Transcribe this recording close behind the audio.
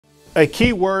A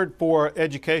key word for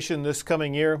education this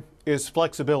coming year is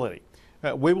flexibility.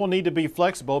 We will need to be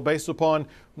flexible based upon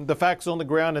the facts on the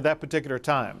ground at that particular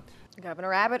time.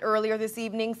 Governor Abbott earlier this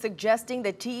evening suggesting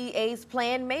that TEA's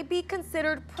plan may be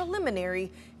considered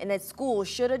preliminary and that schools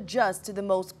should adjust to the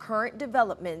most current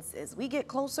developments as we get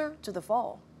closer to the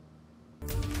fall.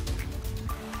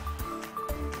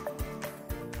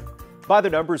 By the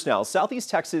numbers now, Southeast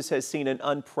Texas has seen an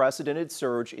unprecedented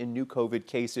surge in new COVID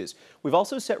cases. We've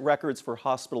also set records for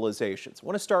hospitalizations. I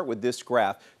want to start with this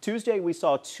graph. Tuesday, we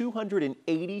saw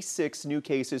 286 new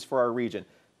cases for our region,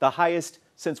 the highest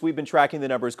since we've been tracking the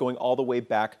numbers going all the way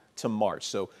back to March.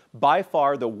 So by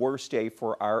far the worst day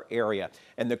for our area.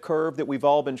 And the curve that we've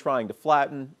all been trying to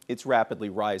flatten, it's rapidly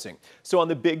rising. So on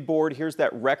the big board, here's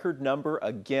that record number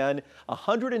again,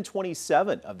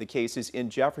 127 of the cases in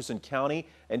Jefferson County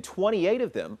and 28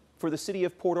 of them for the city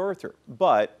of Port Arthur,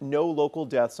 but no local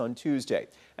deaths on Tuesday.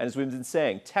 And as we've been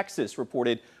saying, Texas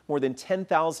reported more than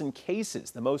 10,000 cases,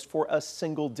 the most for a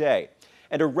single day.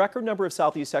 And a record number of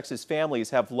Southeast Texas families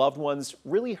have loved ones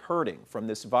really hurting from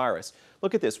this virus.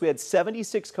 Look at this. We had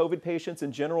 76 COVID patients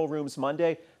in general rooms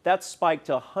Monday. That spiked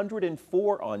to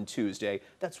 104 on Tuesday.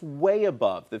 That's way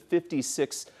above the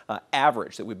 56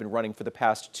 average that we've been running for the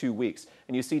past 2 weeks.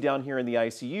 And you see down here in the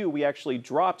ICU, we actually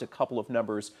dropped a couple of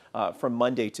numbers from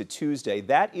Monday to Tuesday.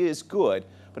 That is good,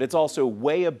 but it's also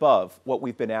way above what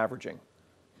we've been averaging.